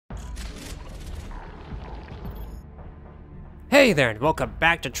Hey there, and welcome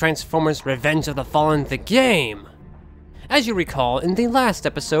back to Transformers Revenge of the Fallen, the game! As you recall, in the last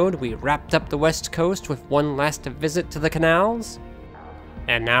episode, we wrapped up the West Coast with one last visit to the canals.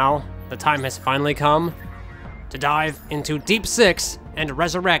 And now, the time has finally come to dive into Deep 6 and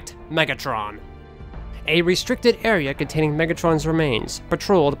resurrect Megatron. A restricted area containing Megatron's remains,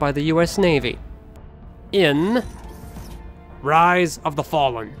 patrolled by the US Navy. In Rise of the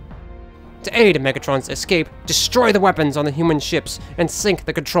Fallen. To aid Megatron's escape, destroy the weapons on the human ships and sink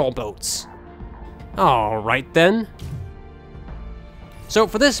the control boats. Alright then. So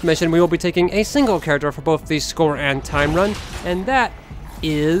for this mission, we will be taking a single character for both the score and time run, and that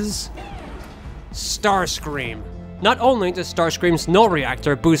is Starscream. Not only does Starscream's null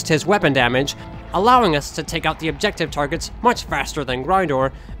reactor boost his weapon damage, allowing us to take out the objective targets much faster than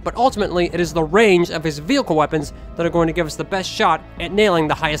Grindor, but ultimately it is the range of his vehicle weapons that are going to give us the best shot at nailing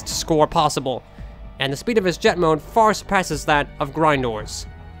the highest score possible. And the speed of his jet mode far surpasses that of Grindor's.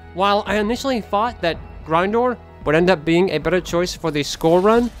 While I initially thought that Grindor would end up being a better choice for the score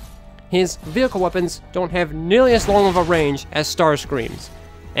run, his vehicle weapons don't have nearly as long of a range as Starscream's.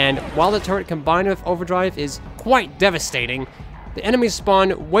 And while the turret combined with overdrive is quite devastating, the enemies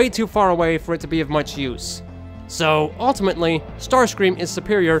spawn way too far away for it to be of much use. So, ultimately, Starscream is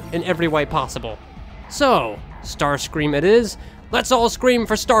superior in every way possible. So, Starscream it is. Let's all scream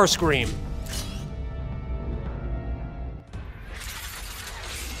for Starscream!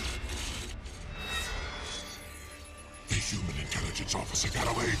 The human intelligence officer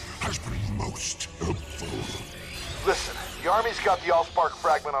Galloway has been most helpful. Listen, the Army's got the Allspark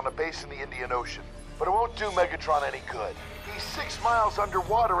fragment on a base in the Indian Ocean, but it won't do Megatron any good. He's 6 miles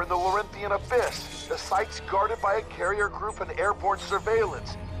underwater in the Laurentian Abyss. The site's guarded by a carrier group and airborne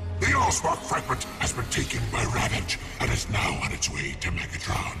surveillance. The Allspark fragment has been taken by Ravage and is now on its way to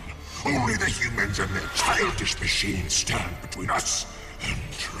Megatron. Only the humans and their childish machines stand between us and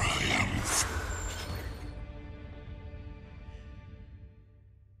triumph.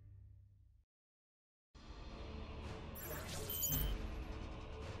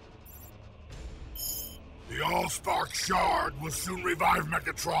 The Allspark Shard will soon revive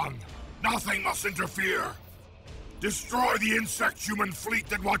Megatron. Nothing must interfere. Destroy the insect-human fleet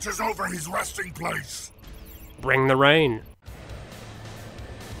that watches over his resting place. Bring the rain.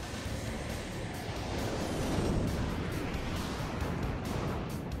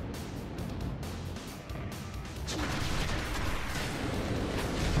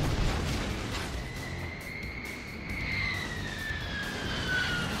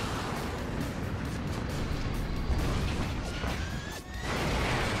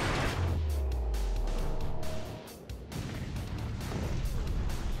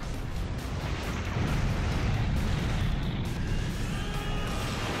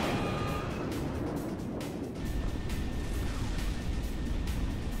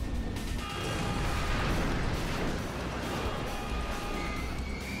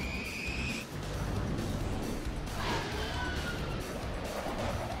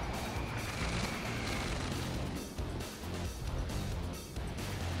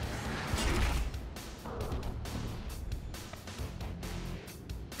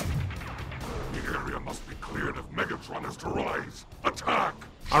 Must be cleared if Megatron is to rise. Attack!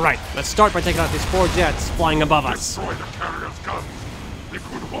 Alright, let's start by taking out these 4 jets flying above us. Destroy the carrier's guns. They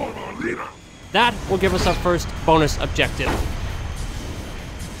could hold our leader. That will give us our first bonus objective.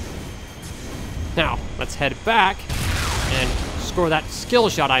 Now, let's head back and score that skill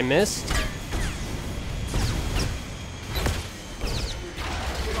shot I missed.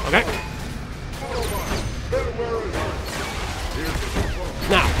 Okay.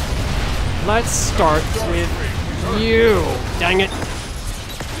 Now, let's start with you. Dang it.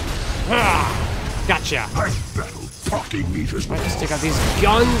 Ah, gotcha. I've battled party meters. Let's take out these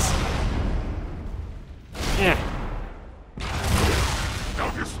guns. Yeah.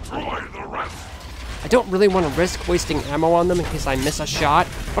 Now destroy the rest. I don't really want to risk wasting ammo on them in case I miss a shot,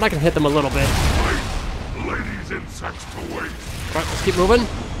 but I can hit them a little bit. Ladies insects to waste. Alright, let's keep moving.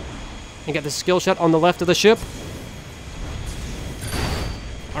 And get the skill shot on the left of the ship.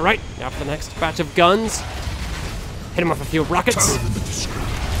 Alright, now for the next batch of guns. Hit him with a few rockets.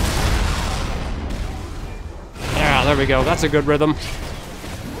 Yeah, there we go. That's a good rhythm.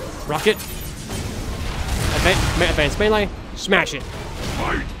 Rocket. Advanced melee. Smash it.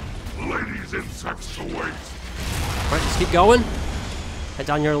 Fight. Ladies insects to waste. Alright, let's keep going. Head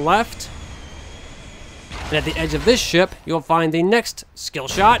down your left. And at the edge of this ship, you'll find the next skill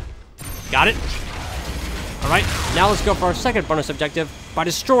shot. Got it. Alright, now let's go for our second bonus objective by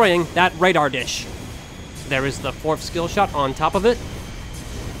destroying that radar dish. There is the 4th skill shot on top of it.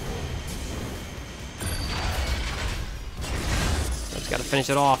 Gotta finish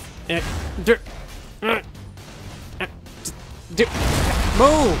it off.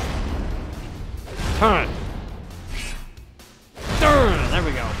 Move! Turn! There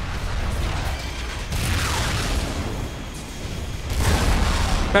we go.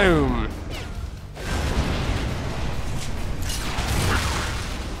 Boom!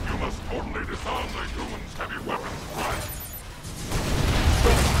 You must totally disarm the humans' heavy weapons, right?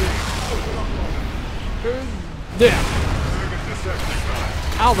 Yeah.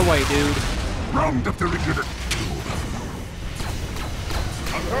 Out of the way, dude. Round up the rigid.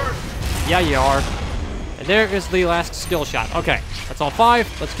 I'm hurt. Yeah, you are. And there is the last skill shot. Okay, that's all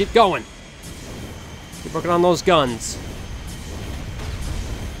 5. Let's keep going. Keep working on those guns.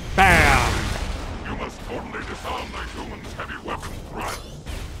 Bam! You must totally disarm the humans' heavy weapons, right?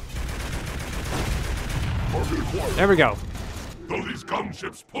 There we go. Though these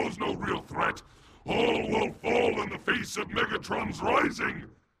gunships pose no real threat, all will fall in the face of Megatron's rising.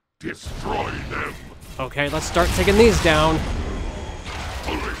 Destroy them. Okay, let's start taking these down.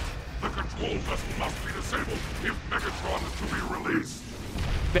 Hurry! The control vessel must be disabled if Megatron is to be released.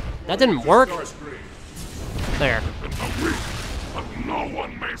 That didn't work. There. And the weak, but no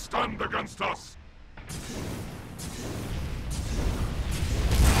one may stand against us.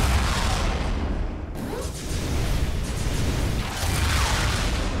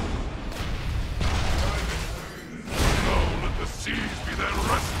 Now let the seas be their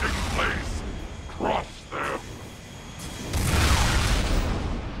resting place. Crush them.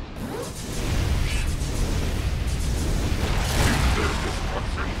 In their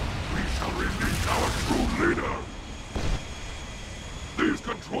destruction, we shall release our true leader. These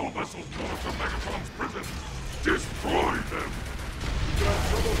control vessels monitor Megatron's prison. Destroy them.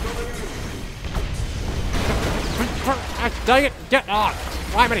 Dang it! Get off!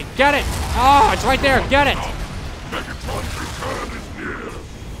 Wymany, get it! Oh, it's right there! Get it! Megatron's return is near.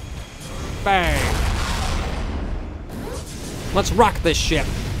 Bang! Let's rock this ship.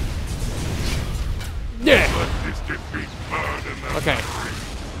 Yeah! Let this defeat burn in their Okay. memory.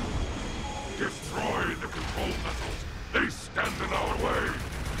 Destroy the control vessels. They stand in our way.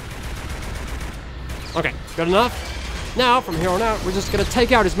 Okay, good enough. Now, from here on out, we're just gonna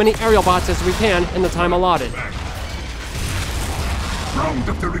take out as many aerial bots as we can in the time allotted. Round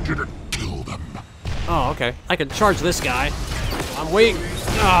up the rigid and kill them. Oh, okay. I can charge this guy. I'm weak.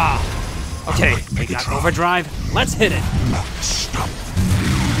 Ah! Okay, we got overdrive. Let's hit it. Stop.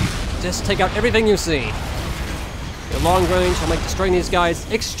 Just take out everything you see. Your long range will make destroying these guys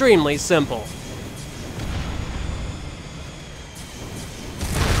extremely simple.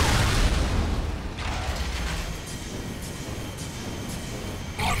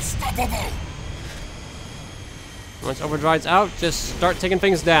 Unstoppable. Once overdrive's out, just start taking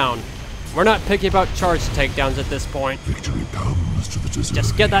things down. We're not picky about charge takedowns at this point. Victory comes to the deserving.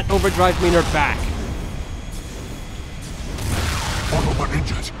 Just get that overdrive meter back. All of our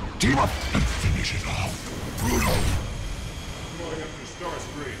ninjas, team up and finish it off. Bruno.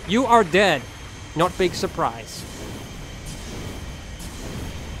 You are dead. Not big surprise.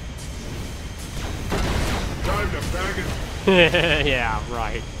 Time to bag it. Yeah,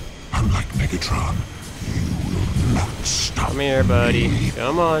 right. Unlike Megatron, you will not stop. Come here, buddy.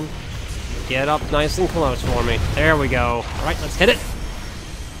 Come on. Get up nice and close for me. There we go. All right, let's hit it.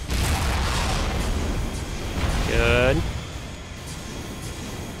 Good.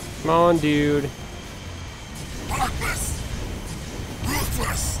 Come on, dude. Heartless.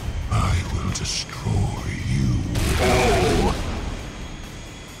 Ruthless. I will destroy you all.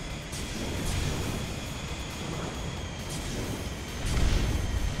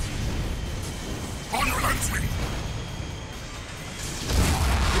 Unrelenting.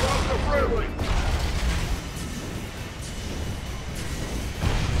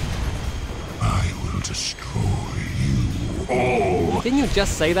 I will destroy you all. Didn't you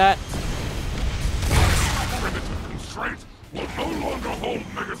just say that? Primitive constraint will no longer hold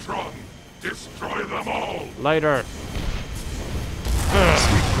Megatron. Destroy them all. Later.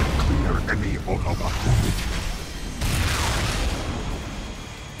 Sweep and clear any Autobot.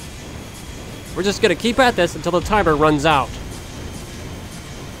 We're just gonna keep at this until the timer runs out.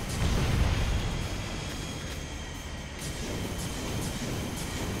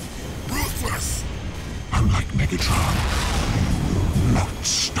 Ruthless. Unlike Megatron, you will not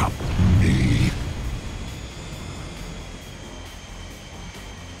stop me.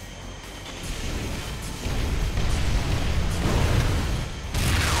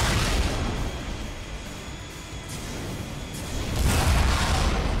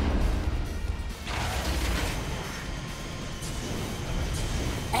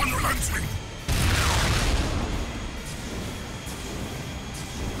 Unrelenting.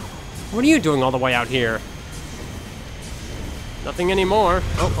 What are you doing all the way out here? Nothing anymore.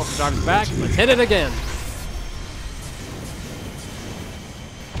 Oh, overdrive's back. Let's hit it again.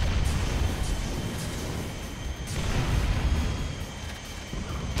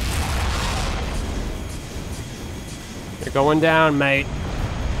 You're going down, mate.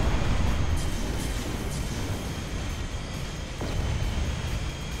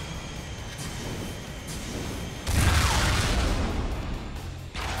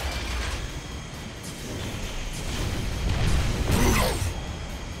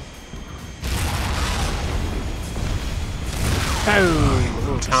 Boom!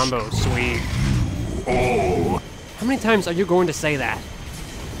 Little combo, sweet. Oh, How many times are you going to say that?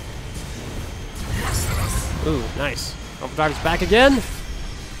 Ooh, nice. Overdrive's back again.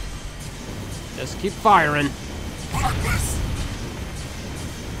 Just keep firing.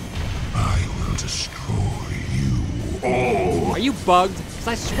 I will destroy you all. Are you bugged? Because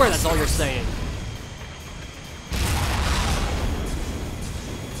I swear that's all you're saying.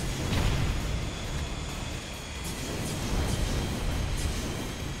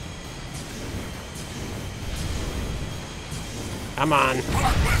 Come on.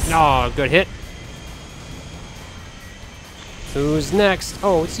 Oh, good hit. Who's next?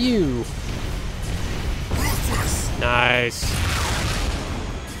 Oh, it's you. Nice.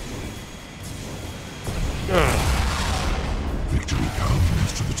 Ugh. Victory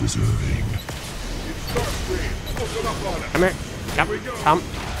comes to the deserving. Come here. Come.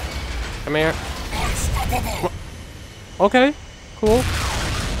 Come here. Okay. Cool.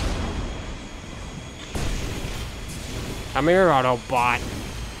 Come here, Autobot.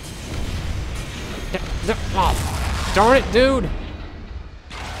 Oh, darn it, dude.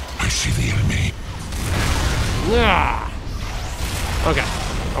 I see the enemy. Yeah. Okay.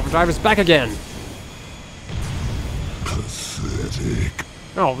 Overdrive is back again. Pathetic.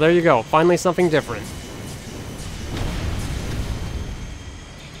 Oh, there you go. Finally something different.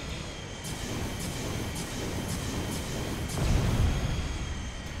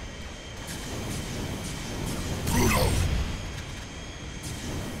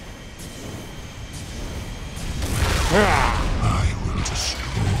 I will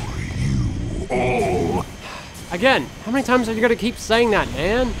destroy you all. Again, how many times are you gonna keep saying that,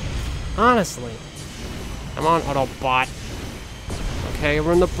 man? Honestly. Come on, Autobot. Okay,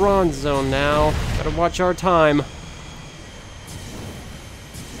 we're in the bronze zone now. Gotta watch our time.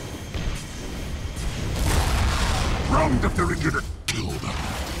 Round up their injured. Kill them.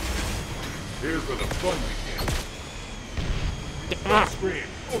 Here's where the fun begins. Ah, Starscream,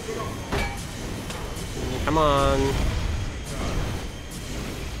 open up. come on.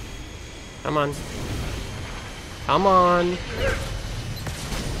 Come on. Come on.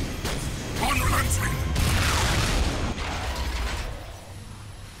 Unrelenting.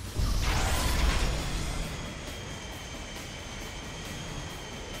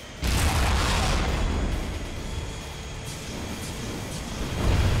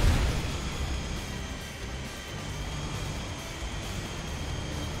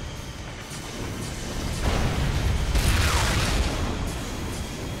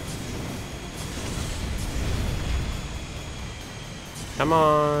 Come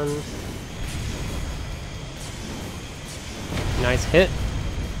on. Nice hit.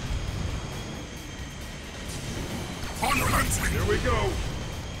 Unrelenting. Here we go.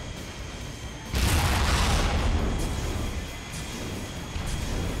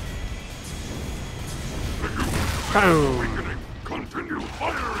 Boom. Continue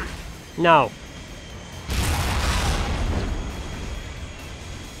firing. No.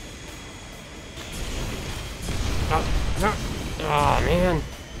 Oh, man.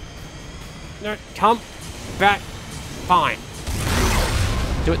 No, come back. Fine.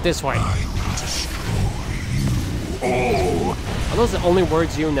 Do it this way. I will destroy you all. Are those the only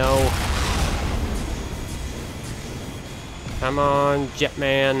words you know? Come on,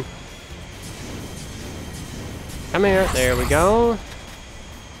 Jetman. Come here. There we go.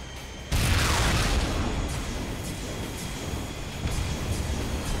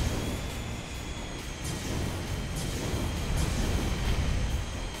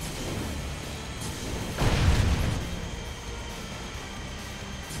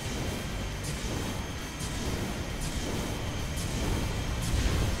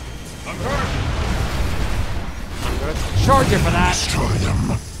 I'm hurt. I'm gonna charge you for that. Destroy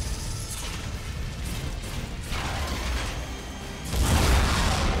them.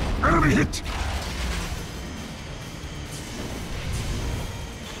 Enemy hit.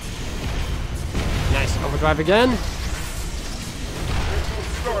 Nice. Overdrive again.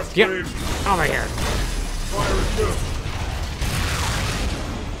 Get Starscream. over here. Fire is good.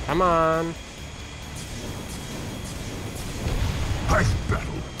 Come on. I've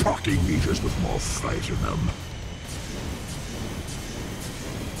battled parking meters with more fight in them.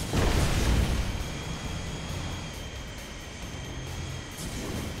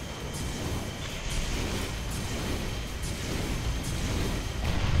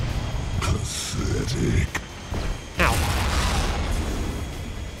 Pathetic. Ow.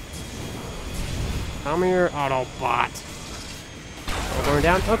 Come here, Autobot. All going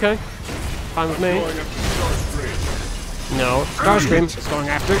down? Okay. Fine with me. No, Starscream is going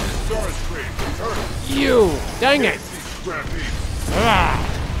after you. Dang it.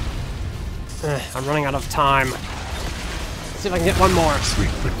 I'm running out of time. Let's see if I can get one more. Sweep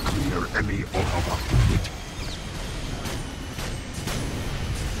and clear any Autobot unit.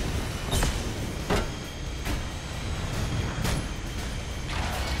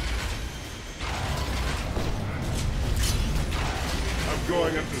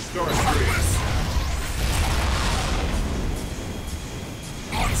 Going up to Starscream.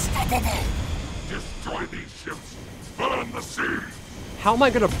 Unstoppable! Destroy these ships! Burn the sea! How am I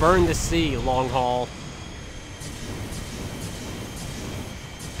gonna burn the sea, long haul?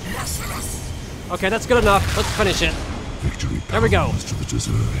 Okay, that's good enough. Let's finish it. Victory There we go. belongs to the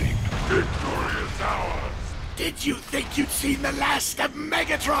deserving. Victory is ours! Did you think you'd seen the last of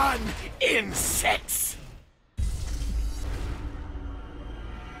Megatron? Insects!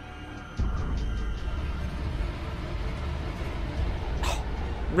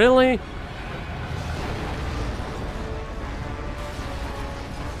 Really?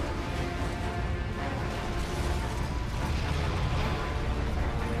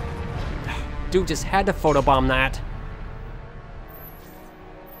 Dude just had to photobomb that.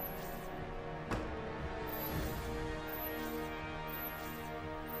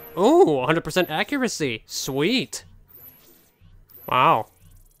 Ooh, 100% accuracy. Sweet. Wow.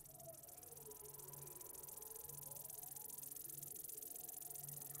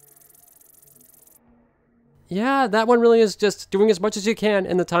 Yeah, that one really is just doing as much as you can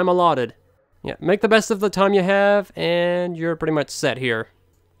in the time allotted. Yeah, make the best of the time you have, and you're pretty much set here.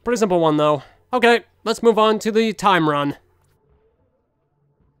 Pretty simple one, though. Okay, let's move on to the time run.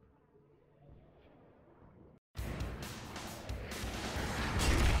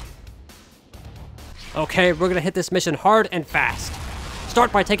 Okay, we're gonna hit this mission hard and fast.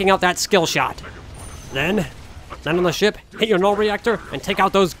 Start by taking out that skill shot. Then, land on the ship, hit your null reactor, and take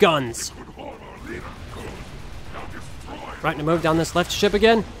out those guns. Right, now move down this left ship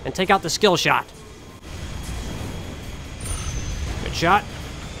again, and take out the skill shot. Good shot.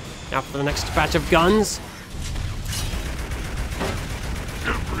 Now for the next batch of guns.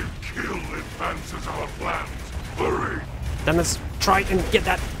 Every kill advances our plans. Hurry! Then let's try and get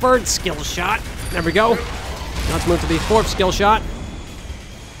that third skill shot. There we go. Now let's move to the fourth skill shot.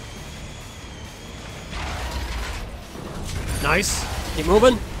 Nice. Keep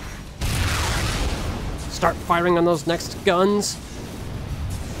moving. Start firing on those next guns.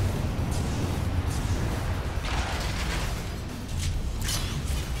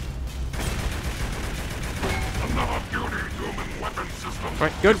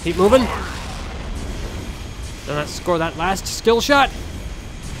 Right, good. Keep moving. Then let's score that last skill shot.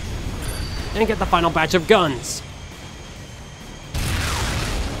 And get the final batch of guns.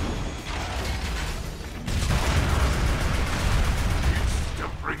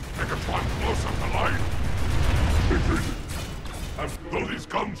 Bring Megatron closer to life. And though these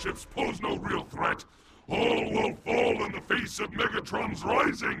gunships pose no real threat, all will fall in the face of Megatron's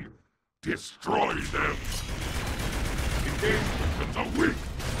rising. Destroy them. Engagements are weak,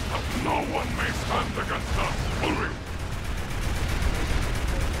 but no one may stand against us. Hurry!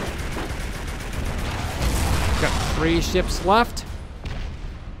 Got 3 ships left.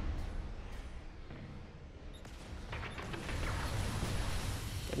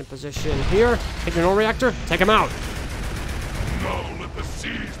 Get in position here. Hit your null reactor. Take him out. Now let the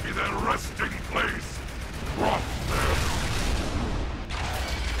seas be their resting place. Crush them.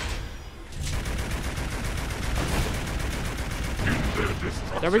 In their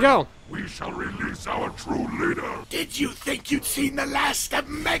destruction, There we go. we shall release our true leader. Did you think you'd seen the last of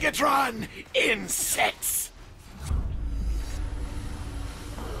Megatron? Insects!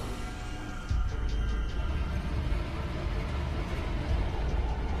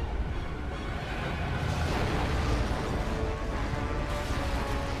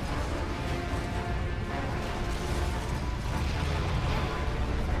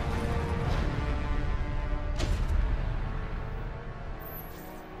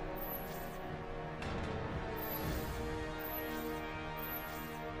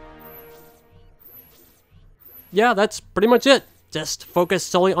 Yeah, that's pretty much it. Just focus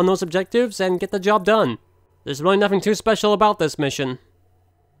solely on those objectives and get the job done. There's really nothing too special about this mission.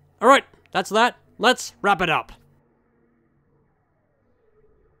 Alright, that's that. Let's wrap it up.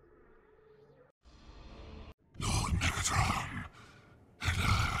 Lord Megatron, at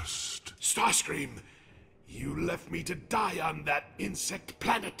last. Starscream, you left me to die on that insect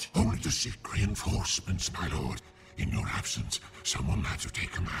planet. Only to seek reinforcements, my lord. In your absence, someone had to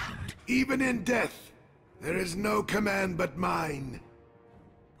take command. Even in death, there is no command but mine.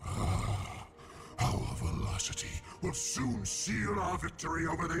 Our velocity will soon seal our victory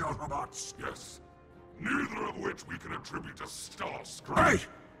over the Autobots. Yes. Neither of which we can attribute to Starscream. Hey!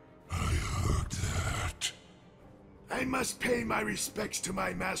 I heard that. I must pay my respects to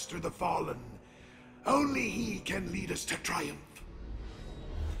my master, the Fallen. Only he can lead us to triumph.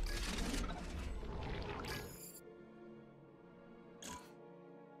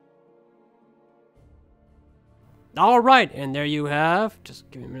 Alright, and there you have,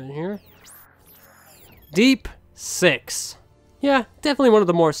 just give me a minute here, Deep 6. Yeah, definitely one of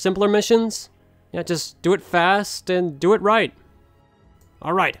the more simpler missions. Yeah, just do it fast and do it right.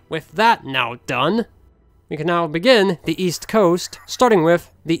 Alright, with that now done, we can now begin the East Coast, starting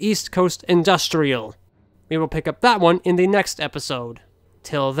with the East Coast Industrial. We will pick up that one in the next episode.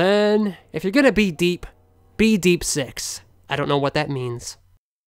 Till then, if you're gonna be Deep 6. I don't know what that means.